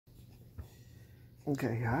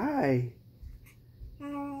Okay, hi.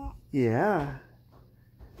 Yeah.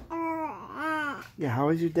 Yeah, how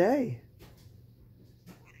was your day?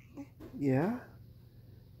 Yeah?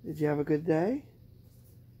 Did you have a good day?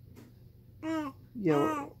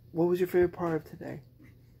 Yeah, what was your favorite part of today?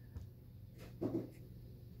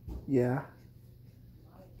 Yeah?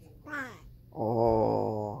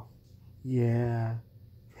 Oh, yeah.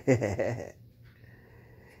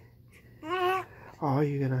 Oh,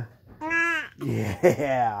 you're gonna...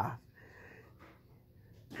 Yeah.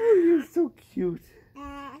 Oh, you're so cute.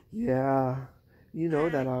 Yeah. You know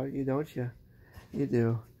that, you don't you? You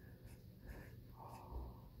do.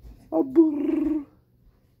 Oh, brrr.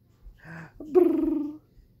 Brrr.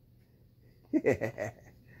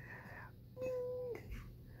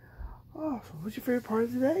 Oh, so what's your favorite part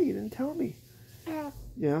of the day? You didn't tell me.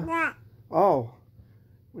 Yeah? Oh,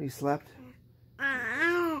 when you slept?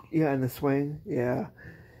 Yeah, in the swing? Yeah.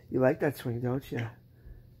 You like that swing, don't you?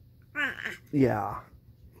 Yeah.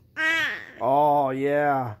 Oh,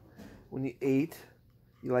 yeah. When you ate,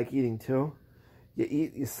 you like eating too? You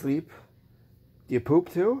eat, you sleep? Do you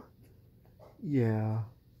poop too? Yeah.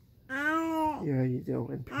 Yeah, you do.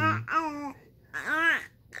 And pee.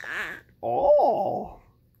 Oh.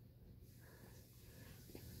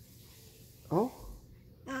 Oh.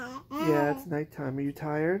 Yeah, it's nighttime. Are you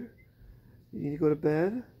tired? You need to go to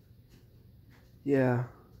bed? Yeah.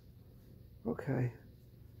 Okay.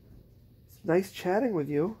 It's nice chatting with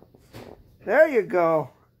you. There you go.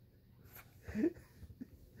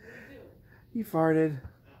 He farted.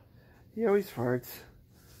 He always farts.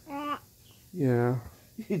 Yeah.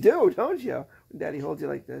 You do, don't you? When Daddy holds you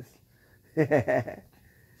like this. Yeah.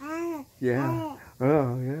 Oh,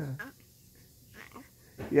 yeah.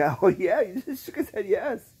 Yeah. Oh, yeah. You just shook his head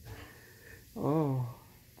yes. Oh.